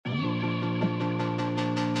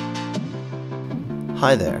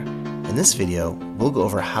Hi there. In this video, we'll go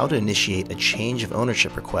over how to initiate a change of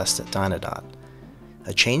ownership request at Dynadot.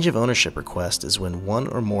 A change of ownership request is when one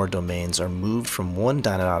or more domains are moved from one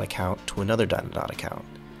Dynadot account to another Dynadot account.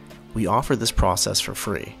 We offer this process for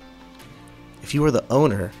free. If you are the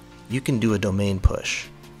owner, you can do a domain push.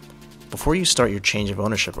 Before you start your change of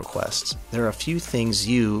ownership request, there are a few things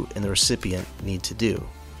you and the recipient need to do.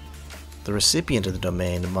 The recipient of the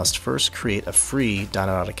domain must first create a free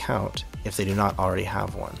Dynadot account if they do not already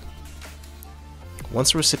have one.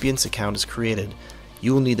 Once the recipient's account is created,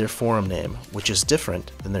 you will need their forum name, which is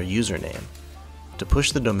different than their username, to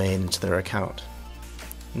push the domain into their account.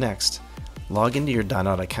 Next, log into your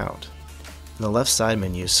Dynadot account. In the left side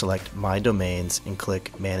menu, select My Domains and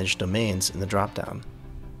click Manage Domains in the drop-down.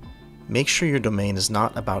 Make sure your domain is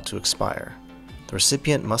not about to expire. The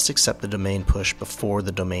recipient must accept the domain push before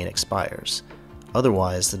the domain expires.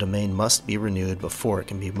 Otherwise, the domain must be renewed before it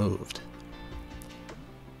can be moved.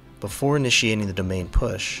 Before initiating the domain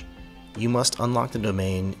push, you must unlock the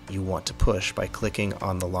domain you want to push by clicking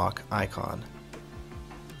on the lock icon.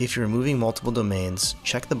 If you're moving multiple domains,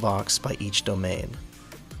 check the box by each domain.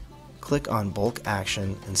 Click on Bulk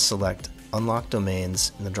Action and select Unlock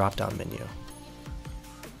Domains in the drop-down menu.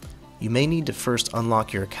 You may need to first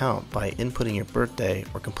unlock your account by inputting your birthday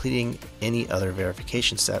or completing any other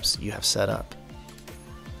verification steps you have set up.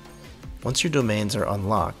 Once your domains are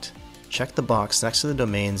unlocked, check the box next to the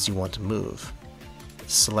domains you want to move.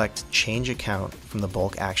 Select Change Account from the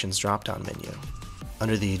Bulk Actions drop-down menu.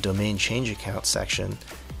 Under the Domain Change Account section,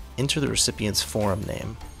 enter the recipient's forum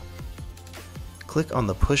name. Click on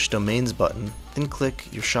the Push Domains button, then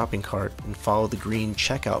click your shopping cart and follow the green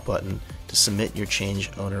Checkout button to submit your change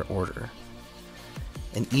owner order.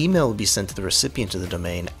 An email will be sent to the recipient of the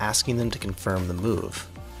domain asking them to confirm the move.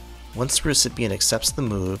 Once the recipient accepts the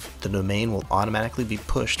move, the domain will automatically be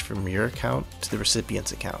pushed from your account to the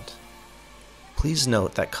recipient's account. Please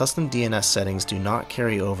note that custom DNS settings do not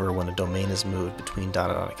carry over when a domain is moved between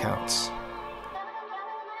Dynadot accounts.